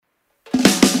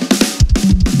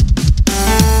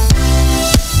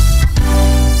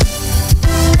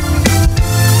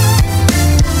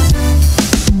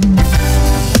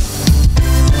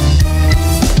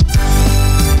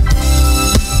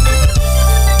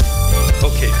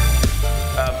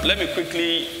let me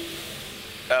quickly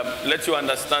let you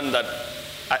understand that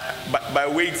by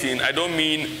waiting, I don't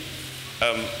mean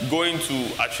going to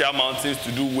Achia Mountains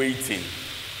to do waiting.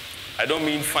 I don't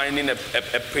mean finding a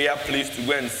prayer place to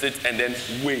go and sit and then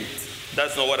wait.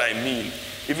 That's not what I mean.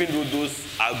 Even though those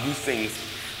are good things,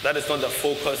 that is not the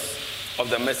focus of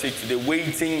the message today.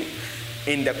 Waiting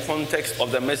in the context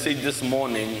of the message this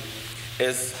morning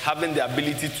is having the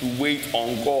ability to wait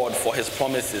on God for his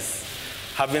promises.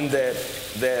 Having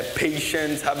the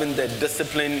patience, having the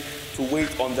discipline to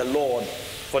wait on the Lord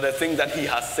for the thing that he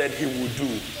has said he will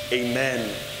do.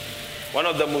 Amen. One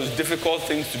of the most difficult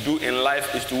things to do in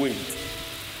life is to wait.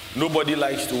 Nobody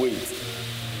likes to wait,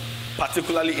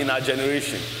 particularly in our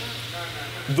generation.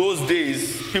 Those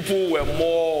days, people were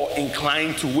more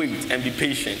inclined to wait and be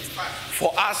patient.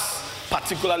 For us,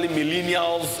 particularly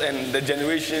millennials and the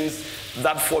generations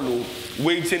that follow,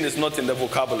 waiting is not in the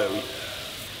vocabulary.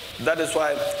 That is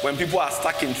why when people are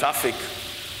stuck in traffic,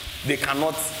 they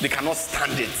cannot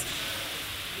stand it.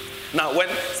 Now,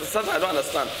 sometimes I don't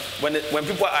understand. When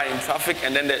people are in traffic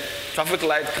and then the traffic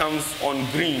light comes on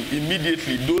green,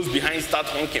 immediately those behind start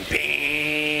honking.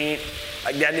 Ping!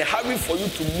 Like they are in a hurry for you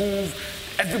to move.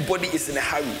 Everybody is in a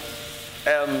hurry.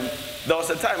 There was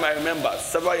a time I remember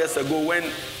several years ago when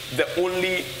the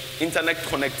only internet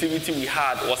connectivity we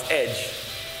had was Edge.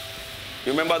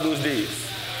 You remember those days?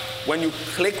 When you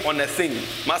click on a thing,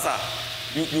 Massa,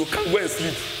 you can't go and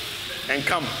sleep and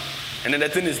come. And then the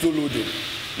thing is still loading.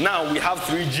 Now we have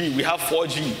 3G, we have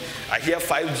 4G, I hear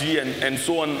 5G and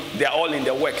so on. They are all in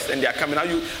the works and they are coming. Now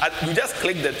you just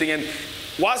click the thing and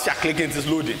whilst you're clicking, it is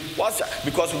loading.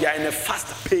 Because we are in a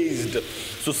fast-paced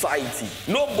society.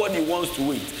 Nobody wants to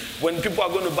wait. When people are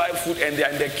going to buy food and they are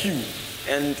in the queue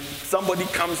and somebody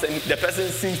comes and the person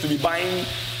seems to be buying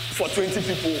for 20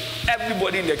 people,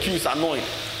 everybody in the queue is annoyed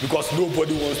because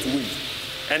nobody wants to wait.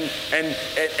 And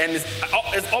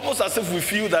it's almost as if we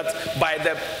feel that by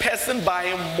the person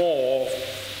buying more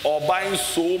or buying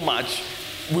so much,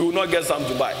 we will not get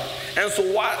something to buy. And so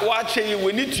watching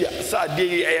we need to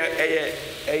say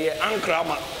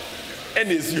ankrama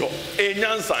and is your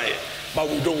but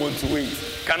we don't want to wait.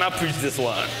 Can I preach this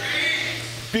one?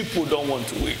 People don't want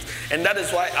to wait. And that is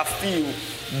why I feel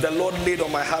the Lord laid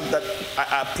on my heart that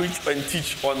I preach and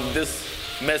teach on this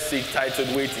message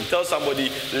titled Waiting. Tell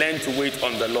somebody, learn to wait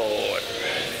on the Lord.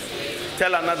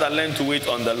 Tell another, learn to wait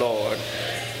on the Lord.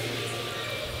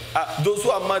 Those who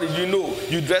are married,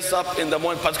 you dress up in the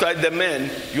morning, particularly the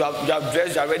men, you have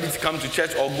dressed, you are ready to come to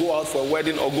church or go out for a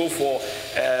wedding or go for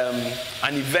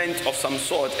an event of some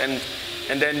sort, and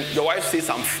then your wife says,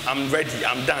 I'm ready,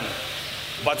 I'm done.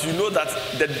 But you know that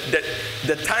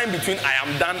the time between I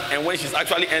am done and when she's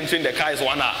actually entering the car is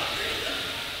 1 hour.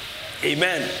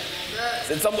 Amen.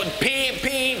 Then somebody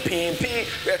ping.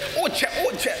 Oh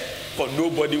check. But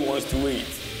nobody wants to wait.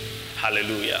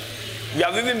 Hallelujah. We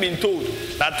have even been told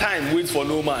that time waits for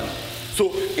no man.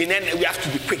 So in the end we have to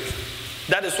be quick.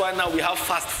 That is why now we have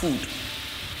fast food.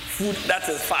 Food that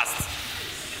is fast.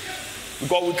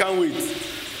 Because we can't wait.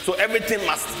 So everything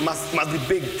must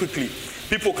be big quickly.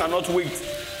 People cannot wait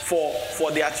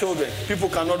for their children. People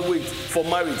cannot wait for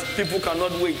marriage. People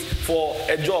cannot wait for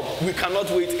a job. We cannot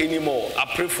wait anymore.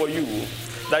 I pray for you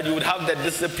that you would have the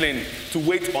discipline to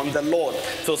wait on the Lord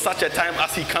till such a time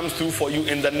as he comes through for you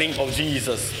in the name of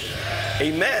Jesus.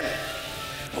 Amen.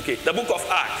 Okay, the book of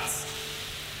Acts,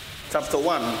 chapter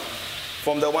 1,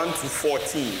 from the 1 to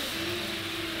 14.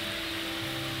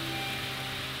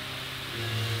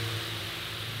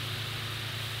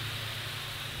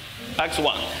 Acts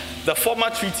 1. The former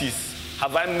treatise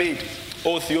have I made,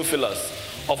 O Theophilus,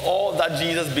 of all that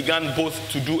Jesus began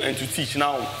both to do and to teach.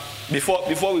 Now, before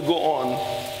we go on,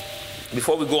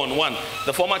 one,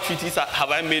 the former treatise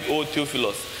have I made, O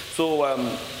Theophilus. So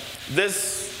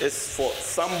this is for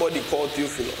somebody called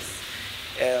Theophilus.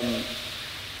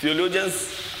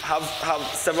 Theologians have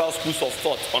several schools of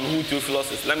thought on who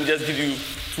Theophilus is. Let me just give you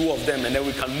two of them and then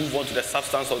we can move on to the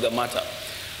substance of the matter.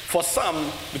 For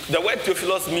some, the word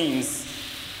Theophilus means,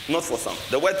 not for some,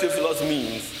 the word Theophilus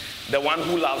means the one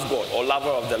who loves God or lover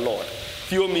of the Lord.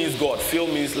 Theo means God, Phil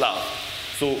means love.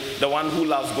 So the one who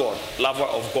loves God, lover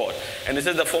of God. And it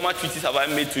says, the former treatise have I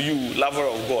made to you, lover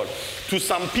of God. To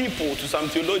some people, to some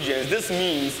theologians, this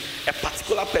means a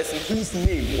particular person whose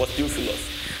name was Theophilus.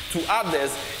 To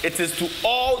others, it is to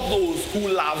all those who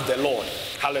love the Lord.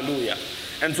 Hallelujah.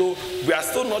 And so we are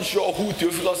still not sure who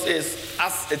Theophilus is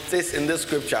as it is in this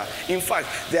scripture. In fact,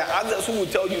 there are others who will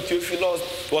tell you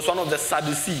Theophilus was one of the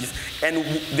Sadducees. And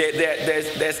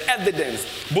there's evidence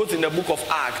both in the book of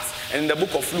Acts and in the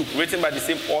book of Luke, written by the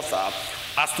same author,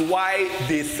 as to why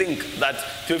they think that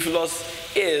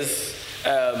Theophilus is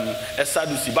a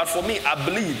Sadducee. But for me, I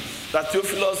believe that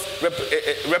Theophilus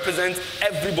represents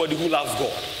everybody who loves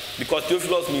God. Because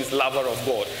Theophilus means lover of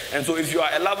God. And so if you are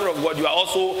a lover of God, you are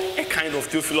also a kind of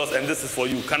Theophilus, and this is for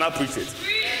you. Can I preach it?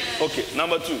 Okay,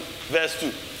 number 2, verse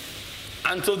 2.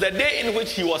 Until the day in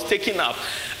which he was taken up,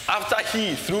 after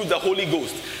he, through the Holy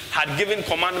Ghost, had given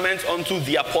commandments unto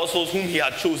the apostles whom he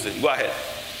had chosen. Go ahead.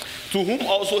 To whom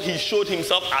also he showed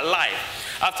himself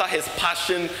alive after his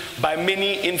passion by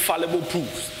many infallible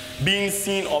proofs, being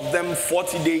seen of them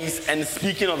 40 days, and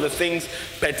speaking of the things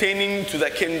pertaining to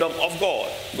the kingdom of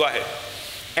God. Go ahead.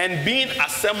 And being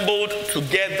assembled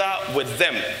together with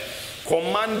them,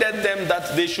 commanded them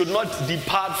that they should not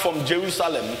depart from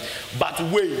Jerusalem, but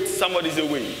wait. Somebody say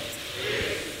wait.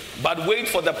 But wait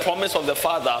for the promise of the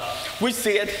Father, which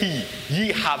saith he,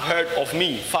 ye have heard of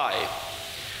me. 5.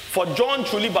 For John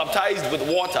truly baptized with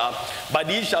water, but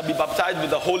ye shall be baptized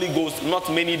with the Holy Ghost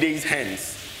not many days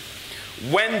hence.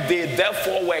 When they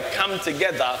therefore were come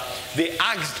together, they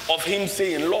asked of him,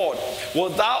 saying, Lord,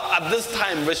 wilt thou at this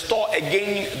time restore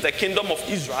again the kingdom of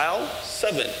Israel?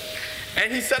 7.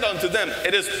 And he said unto them,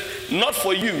 it is not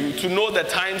for you to know the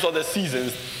times or the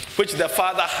seasons which the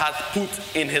Father hath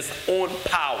put in his own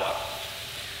power.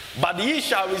 But ye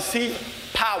shall receive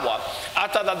power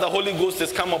after that the Holy Ghost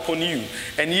is come upon you,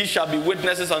 and ye shall be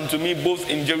witnesses unto me both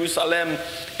in Jerusalem,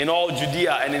 in all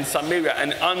Judea, and in Samaria,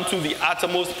 and unto the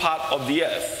uttermost part of the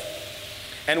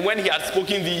earth. And when he had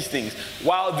spoken these things,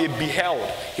 while they beheld,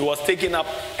 he was taken up,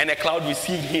 and a cloud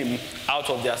received him out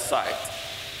of their sight.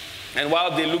 And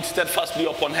while they looked steadfastly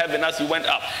upon heaven as he went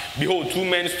up, behold, 2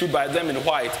 men stood by them in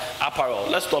white apparel.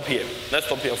 Let's stop here. Let's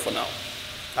stop here for now.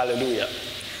 Hallelujah.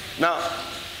 Now,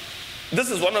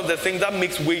 this is one of the things that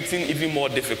makes waiting even more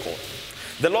difficult.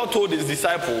 The Lord told his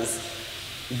disciples,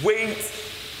 wait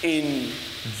in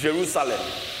Jerusalem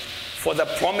for the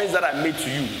promise that I made to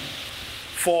you.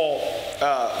 For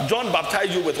John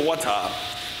baptized you with water,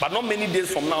 but not many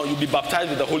days from now you'll be baptized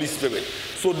with the Holy Spirit.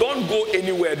 So don't go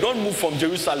anywhere. Don't move from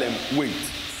Jerusalem. Wait.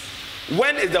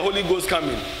 When is the Holy Ghost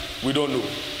coming? We don't know.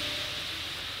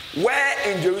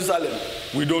 Where in Jerusalem?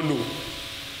 We don't know.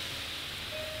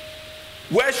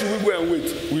 Where should we go and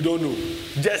wait? We don't know.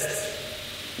 Just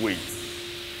wait.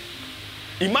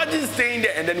 Imagine staying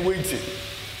there and then waiting.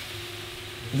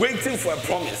 Waiting for a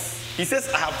promise. He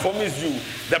says, I have promised you.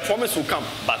 The promise will come,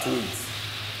 but wait.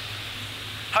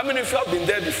 How many of you have been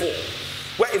there before?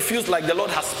 Where it feels like the Lord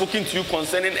has spoken to you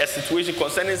concerning a situation,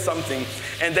 concerning something,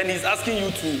 and then he's asking you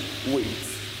to wait.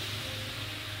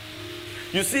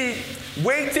 You see,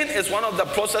 waiting is one of the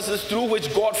processes through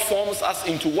which God forms us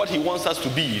into what he wants us to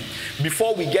be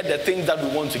before we get the things that we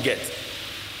want to get.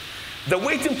 The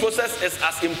waiting process is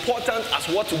as important as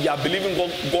what we are believing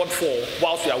God for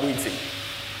whilst we are waiting.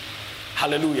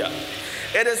 Hallelujah.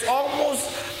 It is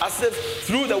almost as if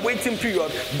through the waiting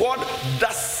period, God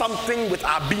does something with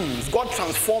our beings. God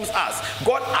transforms us.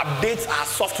 God updates our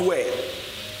software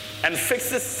and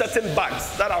fixes certain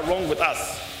bugs that are wrong with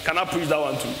us. Can I preach that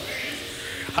one too?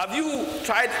 Have you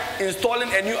tried installing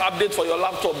a new update for your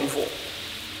laptop before?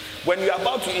 When you're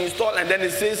about to install and then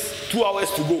it says 2 hours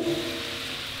to go.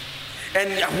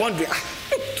 And you're wondering,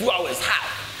 2 hours, how?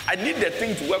 I need the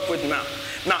thing to work with now.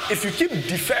 Now, if you keep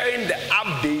deferring the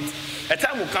update, a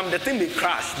time will come, the thing may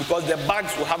crash because the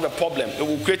bugs will have a problem. It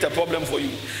will create a problem for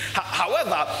you.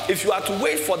 However, if you are to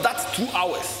wait for that 2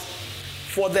 hours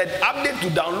for the update to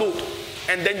download,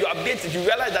 and then you update it, you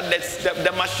realize that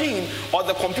the machine or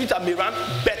the computer may run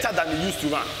better than it used to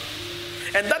run.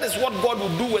 And that is what God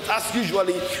will do with us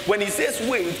usually. When he says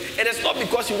wait, it is not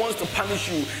because he wants to punish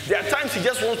you. There are times he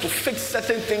just wants to fix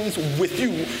certain things with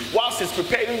you whilst he's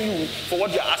preparing you for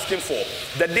what you're asking for.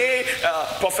 The day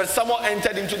Prophet Samuel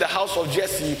entered into the house of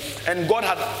Jesse and God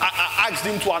had asked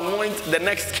him to anoint the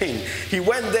next king, he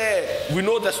went there. We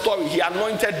know the story. He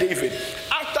anointed David.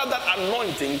 After that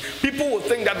anointing, people will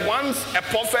think that once a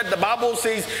prophet, the Bible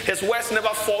says his words never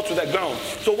fall to the ground.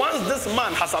 So once this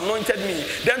man has anointed me,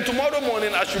 then tomorrow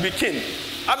morning I should be king.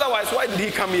 Otherwise, why did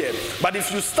he come here? But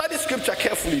if you study scripture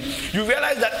carefully, you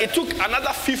realize that it took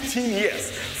another 15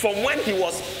 years from when he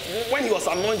was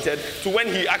anointed to when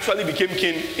he actually became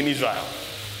king in Israel.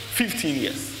 15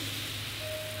 years.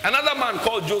 Another man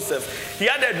called Joseph, he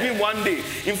had a dream one day.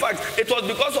 In fact, it was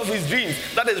because of his dreams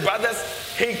that his brothers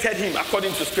hated him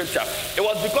according to scripture. It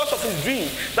was because of his dream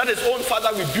that his own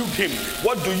father rebuked him.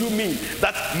 What do you mean?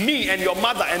 That me and your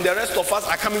mother and the rest of us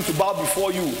are coming to bow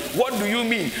before you? What do you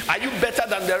mean? Are you better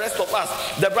than the rest of us?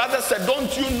 The brother said, don't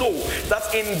you know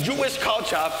that in Jewish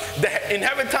culture, the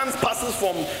inheritance passes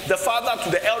from the father to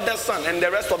the elder son and the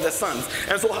rest of the sons?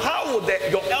 And so how would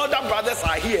your elder brothers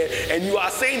are here and you are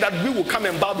saying that we will come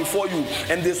and bow before you?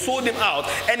 And they sold him out.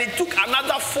 And it took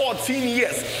another 14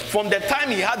 years from the time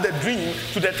he had the dream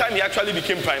to the time he actually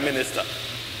became prime minister.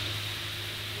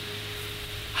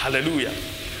 Hallelujah.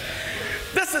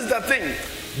 This is the thing.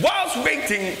 Whilst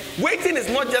waiting is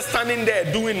not just standing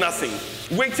there doing nothing.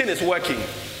 Waiting is working.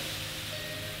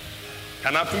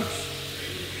 Can I preach?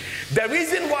 The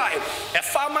reason why a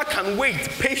farmer can wait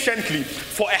patiently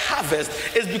for a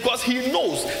harvest is because he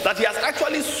knows that he has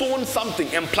actually sown something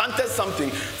and planted something,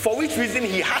 for which reason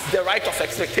he has the right of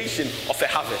expectation of a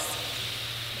harvest.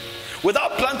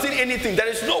 Without planting anything, there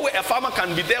is no way a farmer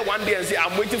can be there one day and say,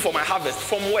 I'm waiting for my harvest.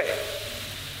 From where?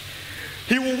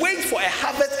 He will wait for a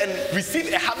harvest and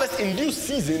receive a harvest in due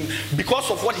season because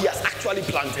of what he has actually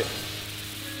planted.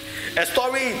 A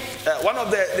story,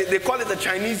 they call it the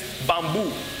Chinese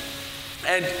bamboo.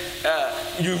 And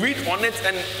you read on it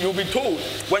and you'll be told,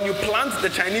 when you plant the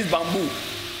Chinese bamboo,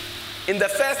 in the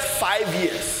first 5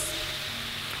 years,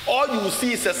 all you will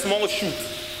see is a small shoot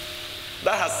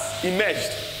that has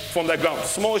emerged from the ground.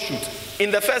 Small shoot. In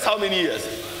the first how many years?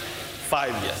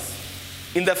 5 years.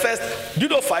 In the first, do you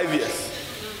know 5 years?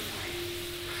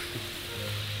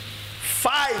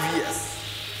 5 years.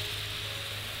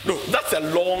 No, that's a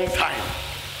long time.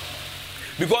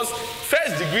 Because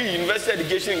first degree university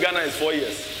education in Ghana is 4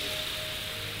 years.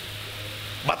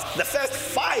 But the first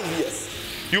 5 years,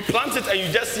 you plant it and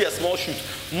you just see a small shoot.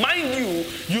 Mind you,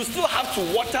 you still have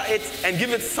to water it and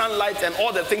give it sunlight and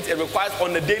all the things it requires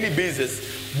on a daily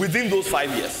basis within those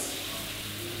 5 years.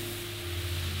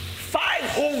 5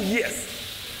 whole years.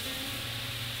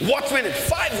 Watering it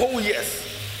 5 whole years.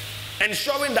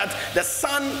 Ensuring that the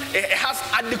sun has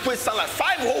adequate sunlight.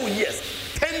 5 whole years.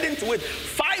 Tending to it.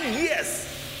 5 years.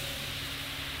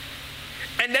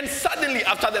 And then suddenly,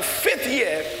 after the 5th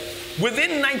year,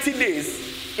 within 90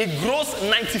 days, it grows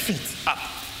 90 feet up.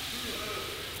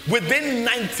 Within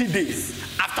 90 days,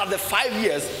 after the 5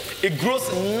 years, it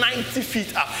grows 90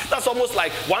 feet up. That's almost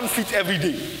like 1 foot every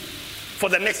day for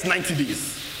the next 90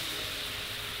 days.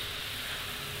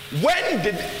 When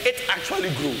did it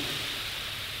actually grow?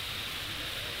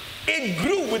 It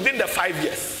grew within the 5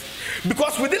 years.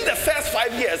 Because within the first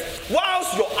 5 years,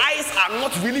 whilst your eyes are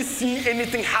not really seeing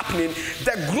anything happening,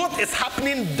 the growth is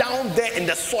happening down there in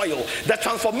the soil. The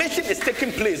transformation is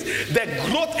taking place. The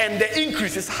growth and the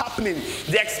increase is happening.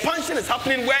 The expansion is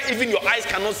happening where even your eyes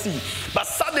cannot see. But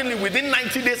suddenly, within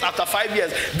 90 days after 5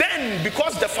 years, then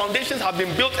because the foundations have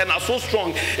been built and are so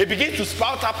strong, it begins to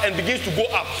sprout up and begins to go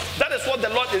up. That is what the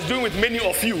Lord is doing with many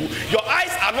of you. Your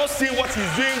eyes are not seeing what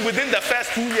He's doing within the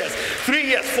first 2 years, 3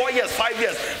 years, 4 years, 5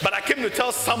 years. But I came to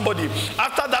tell somebody,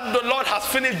 after that the Lord has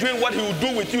finished doing what He will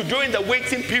do with you during the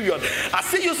waiting period. I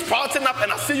see you sprouting up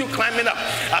and I see you climbing up.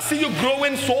 I see you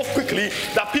growing so quickly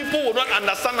that people will not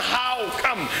understand how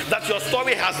come that your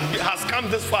story has come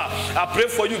this far. I pray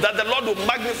for you that the Lord will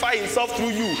magnify Himself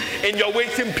through you in your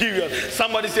waiting period.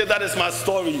 Somebody say, that is my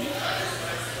story.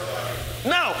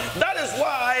 Now, that is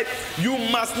why you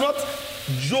must not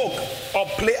joke or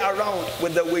play around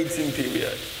with the waiting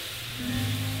period.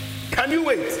 Can you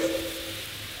wait?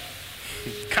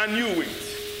 Can you wait?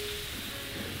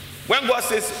 When God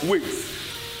says wait,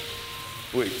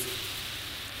 wait.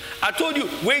 I told you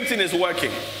waiting is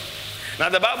working. Now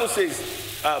the Bible says,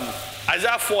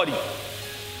 Isaiah 40,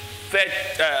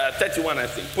 31 I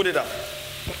think. Put it up.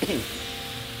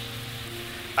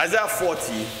 Isaiah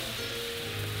 40.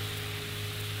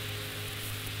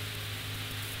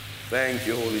 Thank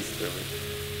you, Holy Spirit.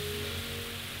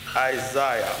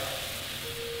 Isaiah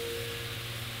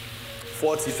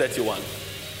 40:31.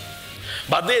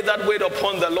 But they that wait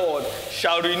upon the Lord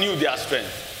shall renew their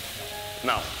strength.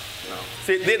 Now.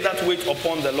 Say, they that wait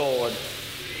upon the Lord.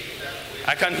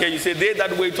 I can't hear you. Say, they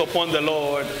that wait upon the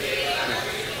Lord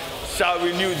shall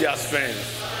renew their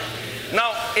strength.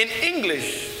 Now, in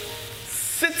English,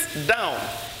 sit down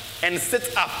and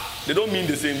sit up, they don't mean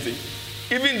the same thing.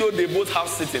 Even though they both have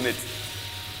sit in it.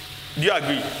 Do you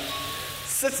agree?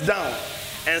 Sit down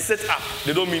and sit up,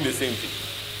 they don't mean the same thing.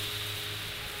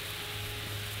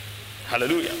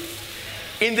 Hallelujah.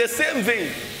 In the same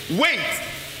vein, wait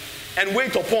and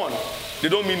wait upon, they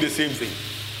don't mean the same thing.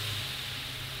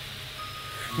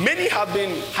 Many have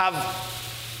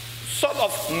sort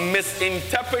of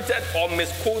misinterpreted or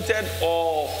misquoted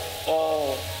or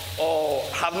or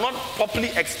have not properly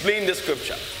explained the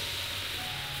scripture.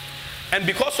 And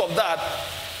because of that,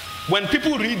 when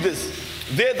people read this,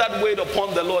 they that wait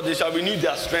upon the Lord, they shall renew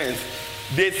their strength,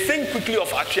 they think quickly of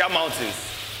Achia mountains.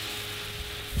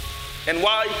 And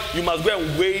why you must go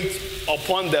and wait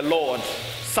upon the Lord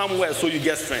somewhere so you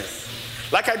get strength.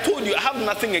 Like I told you, I have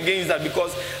nothing against that,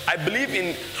 because I believe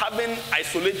in having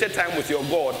isolated time with your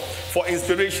God for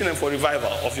inspiration and for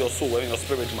revival of your soul and your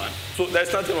spirit, man. So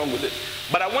there's nothing wrong with it.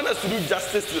 But I want us to do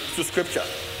justice to scripture.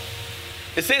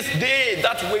 It says, they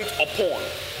that wait upon.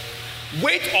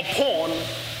 Wait upon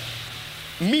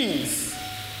means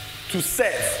to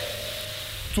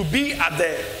serve, to be at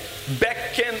the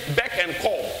beck and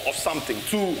call of something,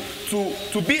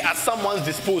 to be at someone's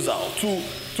disposal,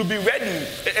 to be ready.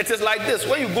 It is like this: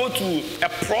 when you go to a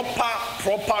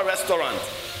proper restaurant,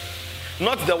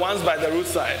 not the ones by the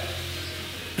roadside,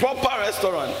 proper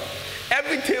restaurant,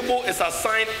 every table is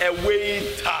assigned a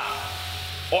waiter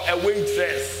or a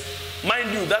waitress.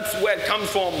 Mind you, that's where it comes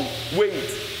from,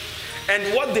 wait.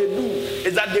 And what they do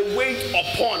is that they wait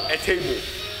upon a table.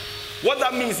 What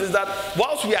that means is that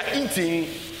whilst we are eating,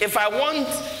 if I want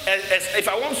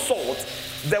salt,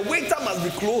 the waiter must be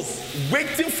close,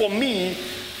 waiting for me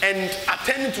and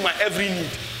attending to my every need.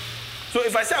 So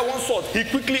if I say I want salt, he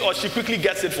quickly or she quickly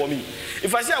gets it for me.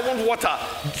 If I say I want water,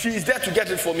 she is there to get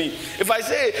it for me. If I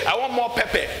say I want more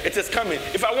pepper, it is coming.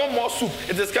 If I want more soup,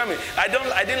 it is coming. I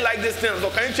didn't like this thing, so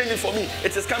can you change it for me?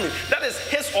 It is coming. That is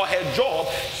his or her job.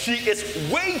 She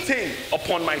is waiting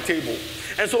upon my table.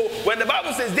 And so when the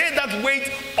Bible says they that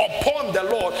wait upon the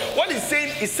Lord, what it's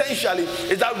saying essentially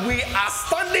is that we are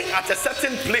standing at a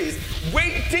certain place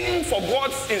waiting for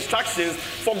God's instructions,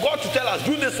 for God to tell us,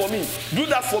 do this for me, do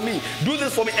that for me, do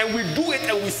this for me, and we do it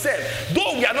and we serve.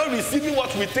 Though we are not receiving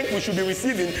what we think we should be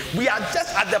receiving, we are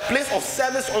just at the place of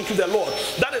service unto the Lord.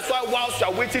 That is why whilst you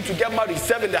are waiting to get married,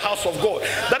 serve in the house of God.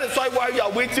 That is why while you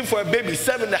are waiting for a baby,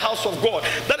 serve in the house of God.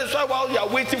 That is why while you are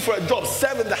waiting for a job,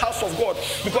 serve in the house of God.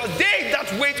 Because they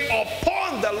that wait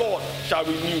upon the Lord shall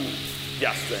renew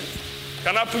their strength.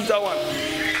 Can I preach that one?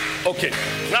 Okay.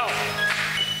 Now,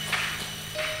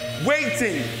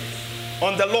 waiting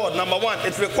on the Lord, number one,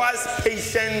 it requires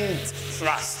patient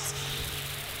trust.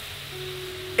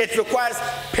 It requires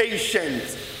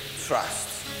patient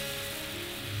trust.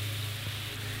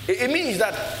 It means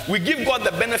that we give God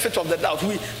the benefit of the doubt.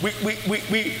 We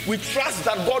trust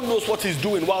that God knows what He's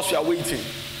doing whilst we are waiting.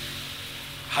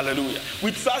 Hallelujah.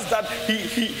 We trust that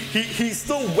He's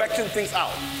still working things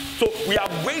out. So we are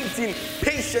waiting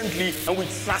patiently and we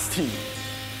trust Him.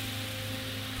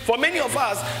 For many of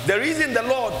us, the reason the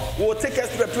Lord will take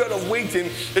us through a period of waiting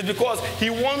is because He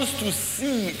wants to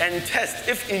see and test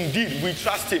if indeed we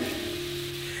trust Him.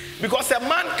 Because a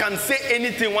man can say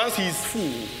anything once he is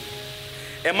full.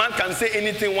 A man can say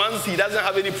anything once he doesn't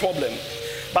have any problem.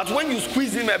 But when you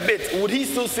squeeze him a bit, would he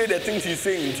still say the things he's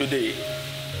saying today?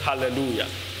 Hallelujah.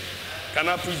 Can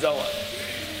I preach that one?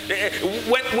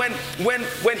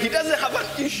 When he doesn't have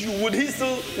an issue, would he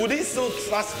still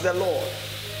trust the Lord?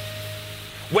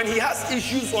 When he has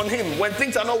issues on him, when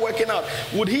things are not working out,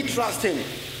 would he trust Him?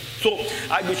 So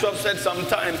Archbishop said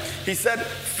sometime, he said,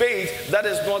 faith that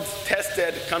is not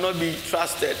tested cannot be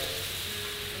trusted.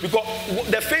 Because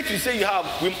the faith you say you have,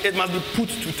 it must be put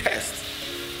to test.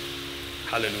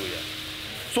 Hallelujah.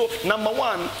 So number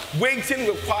one, waiting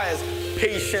requires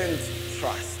patient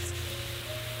trust.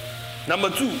 Number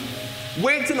two,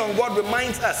 waiting on God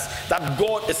reminds us that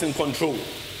God is in control.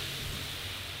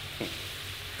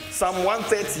 Psalm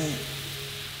 130,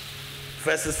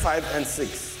 verses 5 and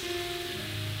 6.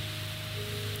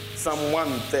 Psalm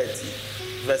 130,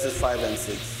 verses 5 and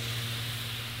 6.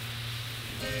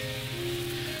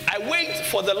 I wait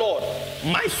for the Lord,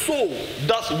 my soul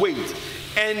does wait,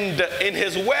 and in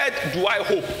His word do I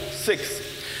hope. 6.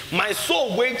 My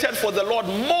soul waited for the Lord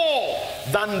more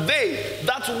than they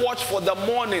that watch for the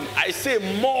morning. I say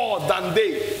more than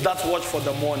they that watch for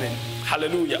the morning.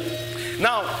 Hallelujah.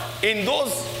 Now, in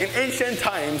ancient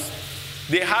times,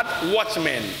 they had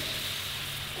watchmen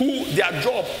who their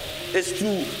job is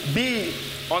to be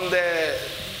on the,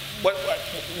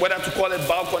 whether to call it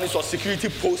balconies or security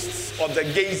posts of the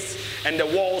gates and the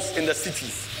walls in the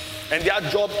cities. And their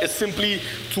job is simply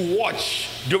to watch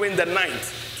during the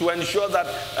night to ensure that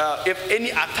if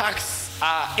any attacks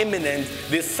are imminent,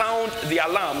 they sound the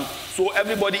alarm so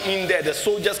everybody in there, the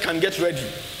soldiers, can get ready.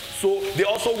 So they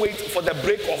also wait for the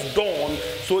break of dawn,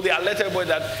 so they alert everybody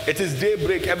that it is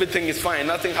daybreak, everything is fine,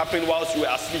 nothing happened whilst you were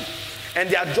asleep. And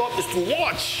their job is to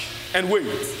watch and wait.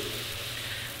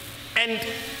 And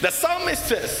the psalmist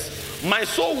says, my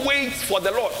soul waits for the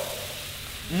Lord.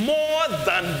 more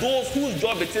than those whose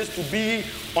job it is to be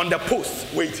on the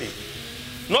post waiting.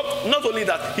 Not only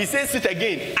that, he says it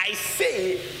again. I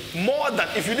say more than,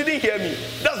 if you didn't hear me,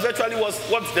 that's virtually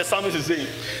what the psalmist is saying.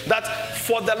 That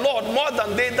for the Lord, more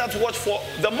than they that watch for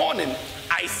the morning,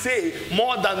 I say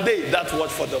more than they that watch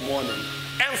for the morning.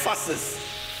 Emphasis.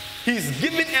 He's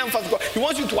giving emphasis. He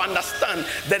wants you to understand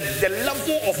that the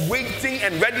level of waiting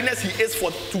and readiness he is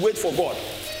to wait for God.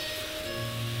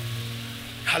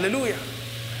 Hallelujah.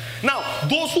 Now,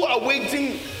 those who are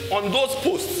waiting on those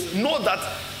posts know that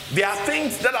there are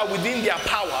things that are within their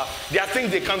power. There are things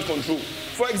they can't control.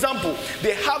 For example,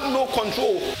 they have no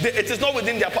control. It is not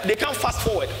within their power. They can't fast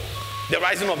forward the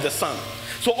rising of the sun.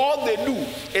 So all they do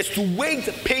is to wait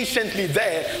patiently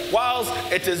there whilst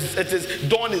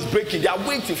dawn is breaking. They are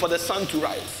waiting for the sun to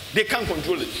rise. They can't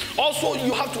control it. Also,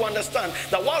 you have to understand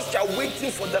that whilst you are waiting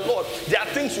for the Lord, there are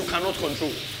things you cannot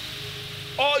control.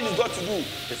 All you've got to do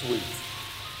is wait.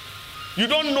 You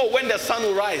don't know when the sun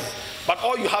will rise, but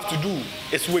all you have to do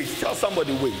is wait. Tell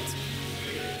somebody, wait.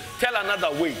 Tell another,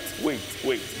 wait.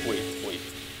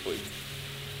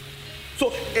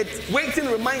 So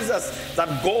waiting reminds us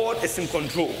that God is in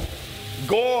control.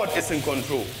 God is in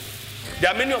control. There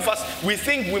are many of us, we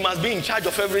think we must be in charge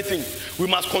of everything. We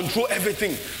must control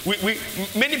everything.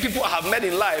 Many people I have met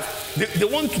in life, they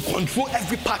want to control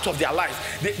every part of their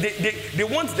life. They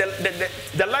want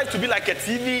the life to be like a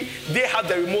TV. They have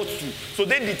the remote to. So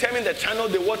they determine the channel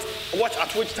they watch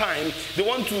at which time. They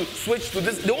want to switch to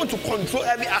this. They want to control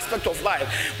every aspect of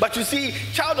life. But you see,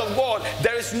 child of God,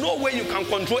 there is no way you can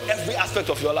control every aspect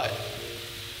of your life.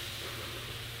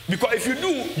 Because if you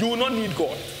do, you will not need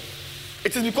God.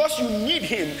 It is because you need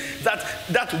him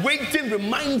that waiting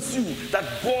reminds you that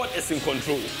God is in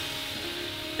control.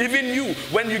 Even you,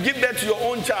 when you give birth to your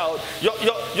own child,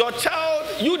 your child,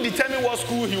 you determine what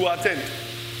school he will attend.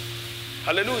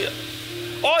 Hallelujah.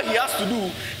 All he has to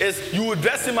do is you will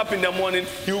dress him up in the morning,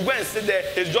 he will go and sit there.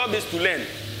 His job is to learn.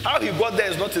 How he got there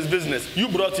is not his business. You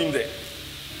brought him there.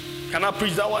 Can I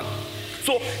preach that one?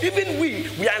 So even we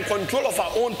are in control of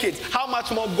our own kids. How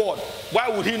much more God? Why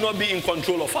would he not be in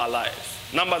control of our lives?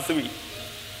 Number 3.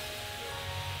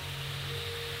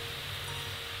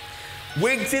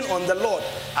 Waiting on the Lord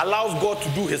allows God to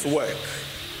do his work.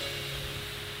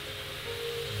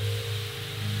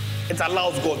 It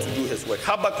allows God to do his work.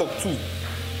 Habakkuk 2,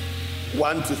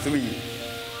 1-3.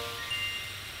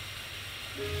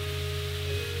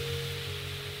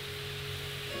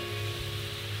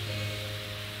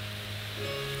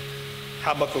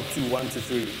 Habakkuk 2,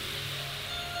 1-3.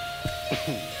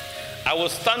 I will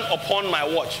stand upon my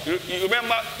watch. You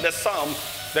remember the psalm,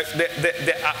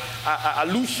 the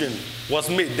allusion was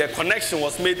made, the connection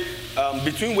was made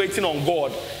between waiting on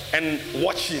God and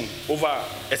watching over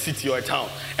a city or a town.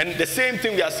 And the same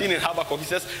thing we are seeing in Habakkuk. He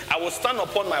says, I will stand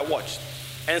upon my watch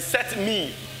and set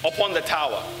me upon the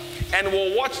tower and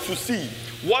will watch to see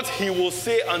what he will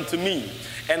say unto me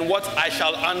and what I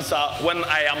shall answer when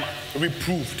I am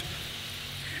reproved.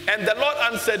 And the Lord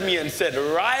answered me and said,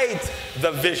 write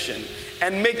the vision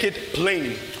and make it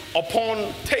plain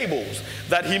upon tables,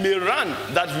 that he may run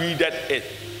that readeth it.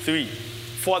 3.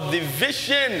 For the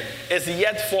vision is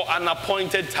yet for an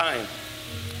appointed time,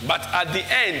 but at the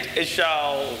end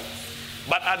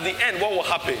what will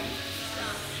happen?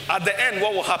 At the end,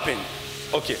 what will happen?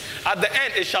 Okay. At the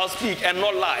end, it shall speak and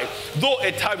not lie. Though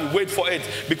it tarry, wait for it,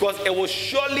 because it will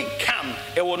surely come,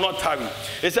 it will not tarry.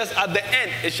 It says, at the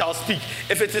end, it shall speak.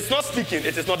 If it is not speaking,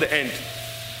 it is not the end.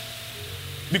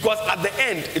 Because at the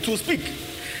end, it will speak.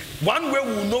 One way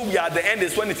we will know we are at the end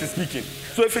is when it is speaking.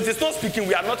 So if it is not speaking,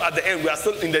 we are not at the end. We are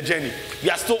still in the journey. We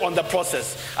are still on the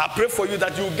process. I pray for you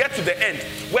that you will get to the end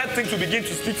where things will begin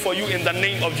to speak for you in the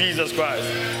name of Jesus Christ.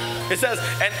 It says,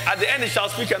 and at the end it shall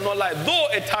speak and not lie. Though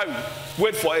it tarry,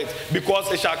 wait for it,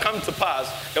 because it shall come to pass,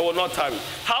 it will not tarry.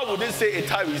 How would it say it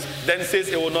tarries, then says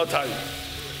it will not tarry?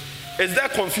 Is there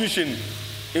confusion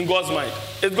in God's mind?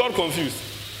 Is God confused?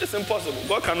 It's impossible.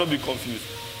 God cannot be confused.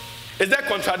 Is there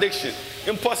contradiction?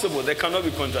 Impossible. There cannot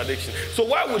be contradiction. So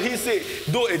why would he say,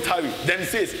 though it tarry, then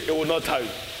says it will not tarry?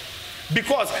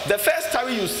 Because the first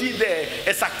tarry you see there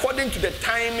is according to the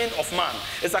timing of man.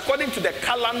 It's according to the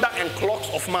calendar and clocks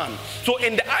of man. So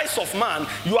in the eyes of man,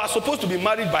 you are supposed to be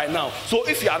married by now. So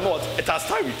if you are not, it has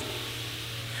tarried.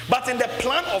 But in the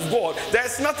plan of God,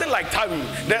 there's nothing like tarrying.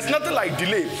 There's nothing like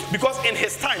delay. Because in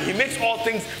his time, he makes all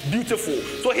things beautiful.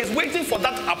 So he's waiting for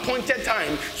that appointed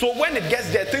time. So when it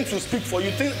gets there, things will speak for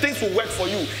you. Things will work for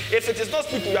you. If it is not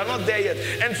speaking, you are not there yet.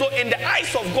 And so in the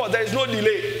eyes of God, there is no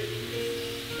delay.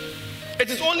 It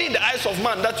is only in the eyes of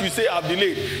man that you say I've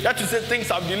delayed. That you say things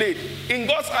have delayed. In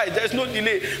God's eyes, there is no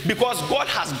delay. Because God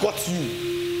has got you.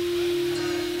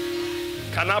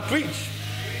 Can I preach?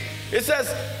 It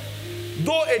says,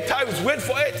 though it tarries, wait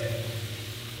for it.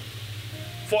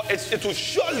 For it will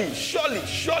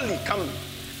surely come.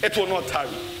 It will not tarry.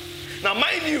 Now,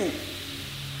 mind you,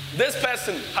 this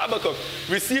person, Habakkuk,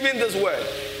 receiving this word,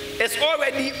 is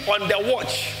already on the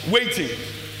watch, waiting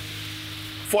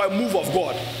for a move of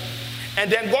God. And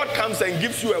then God comes and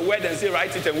gives you a word and says,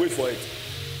 write it and wait for it.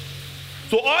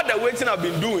 So all the waiting I've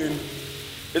been doing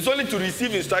is only to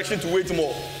receive instruction to wait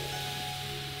more.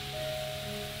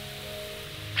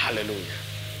 Hallelujah.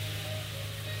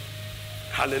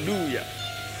 Hallelujah.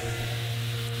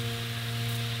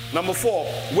 Number 4,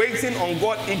 waiting on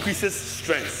God increases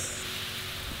strength.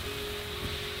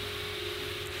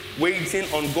 Waiting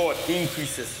on God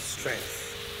increases strength.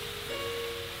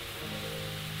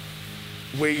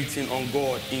 Waiting on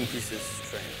God increases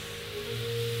strength.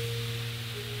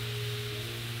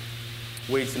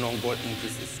 Waiting on God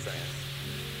increases strength.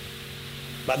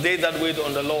 But they that wait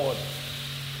on the Lord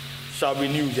shall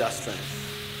renew their strength.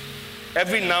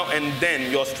 Every now and then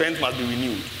your strength must be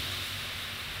renewed.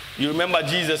 You remember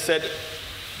Jesus said,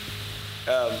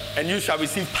 and you shall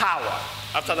receive power.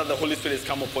 After that, the Holy Spirit has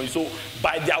come upon you. So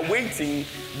by their waiting,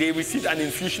 they received an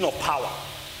infusion of power.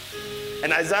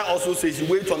 And Isaiah also says, you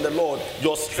wait on the Lord,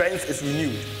 your strength is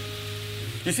renewed.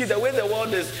 You see, the way the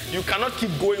world is, you cannot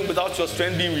keep going without your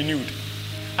strength being renewed.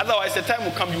 Otherwise, the time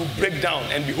will come, you will break down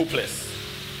and be hopeless.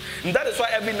 And that is why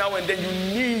every now and then you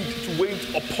need to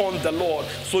wait upon the Lord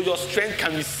so your strength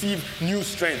can receive new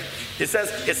strength. He says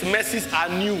his mercies are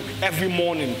new every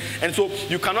morning. And so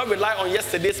you cannot rely on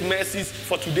yesterday's mercies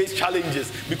for today's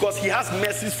challenges, because he has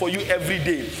mercies for you every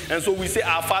day. And so we say,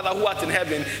 our Father who art in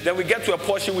heaven. Then we get to a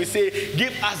portion, we say,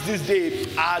 give us this day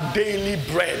our daily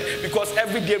bread, because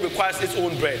every day requires its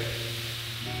own bread.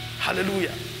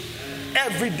 Hallelujah.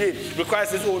 Every day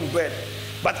requires its own bread.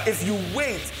 But if you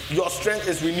wait, your strength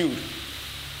is renewed.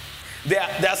 There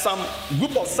are some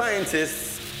group of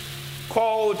scientists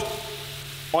called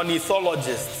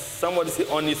ornithologists. Somebody say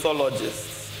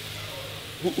ornithologists.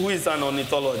 Who is an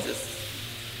ornithologist?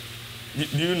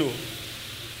 Do you know?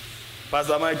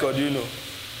 Pastor Michael, do you know?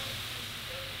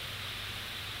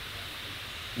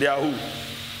 They are who?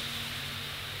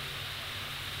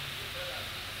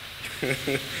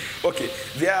 Okay,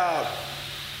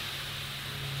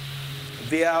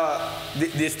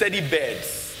 they study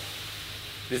birds.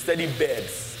 They study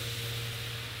birds.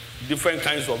 Different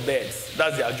kinds of birds.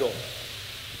 That's their job.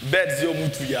 Birds,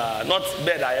 not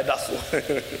bird, that's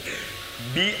one.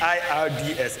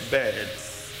 B-I-R-D-S,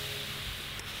 birds.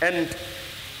 And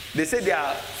they say there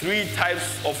are 3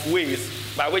 types of ways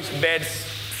by which birds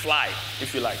fly,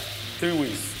 if you like. 3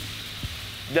 ways.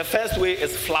 The first way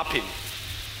is flapping.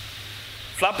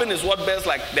 Flapping is what birds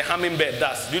like the hummingbird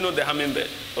does. Do you know the hummingbird?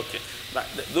 Okay.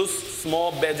 Those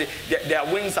small birds, their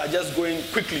wings are just going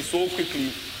quickly, so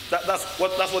quickly. That's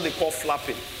what they call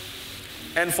flapping.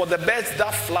 And for the birds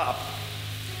that flap,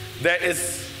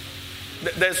 there's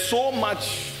so much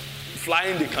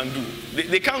flying they can do.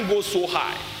 They can't go so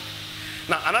high.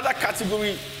 Now, another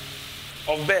category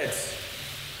of birds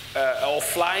or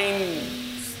flying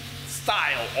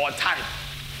style or type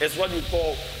is what we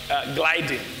call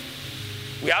gliding.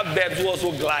 We have birds who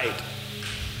also glide.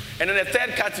 And then the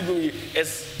third category is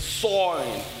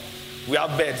soaring. We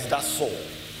have birds that soar.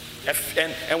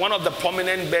 And one of the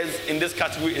prominent birds in this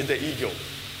category is the eagle.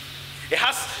 It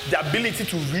has the ability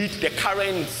to read the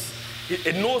currents.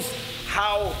 It knows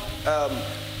how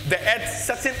the earth,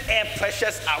 certain air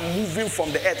pressures are moving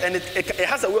from the earth. And it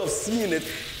has a way of seeing it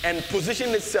and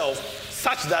positioning itself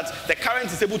such that the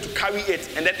current is able to carry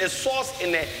it. And then it soars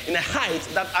in a height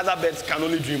that other birds can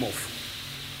only dream of.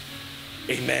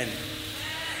 Amen.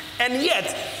 And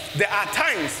yet, there are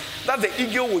times that the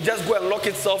eagle will just go and lock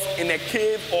itself in a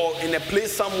cave or in a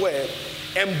place somewhere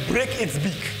and break its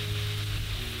beak.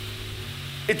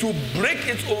 It will break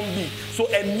its own beak so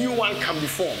a new one can be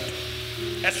formed.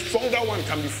 A stronger one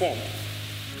can be formed.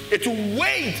 It will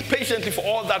wait patiently for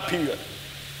all that period.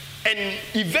 And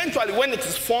eventually, when it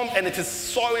is formed and it is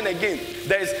soaring again,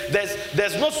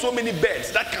 there's not so many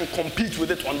birds that can compete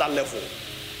with it on that level.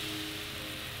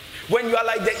 When you are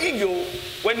like the eagle,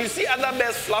 when you see other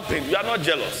birds flapping, you are not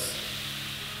jealous.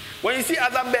 When you see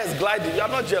other birds gliding, you are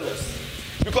not jealous.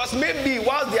 Because maybe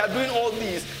while they are doing all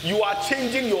these, you are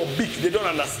changing your beak. They don't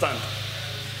understand.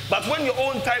 But when your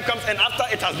own time comes and after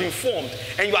it has been formed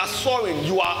and you are soaring,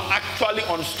 you are actually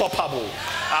unstoppable.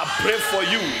 I pray for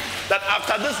you that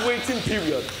after this waiting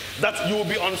period, that you will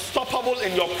be unstoppable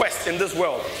in your quest in this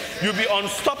world. You'll be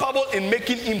unstoppable in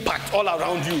making impact all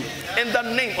around you. In the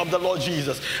name of the Lord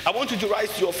Jesus. I want you to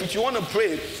rise to your feet. You want to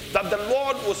pray that the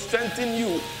Lord will strengthen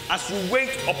you as you wait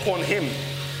upon him.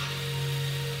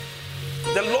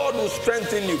 The Lord will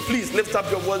strengthen you. Please lift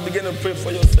up your voice, begin to pray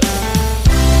for yourself.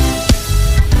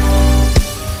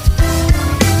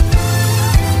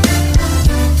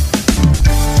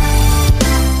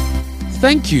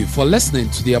 Thank you for listening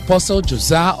to the Apostle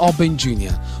Josiah Obeng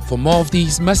Jr. For more of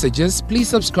these messages, please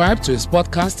subscribe to his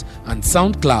podcast and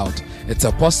SoundCloud. It's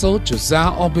Apostle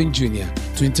Josiah Obeng Jr.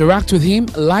 To interact with him,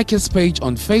 like his page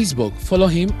on Facebook, follow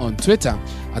him on Twitter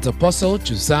at Apostle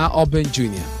Josiah Obeng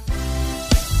Jr.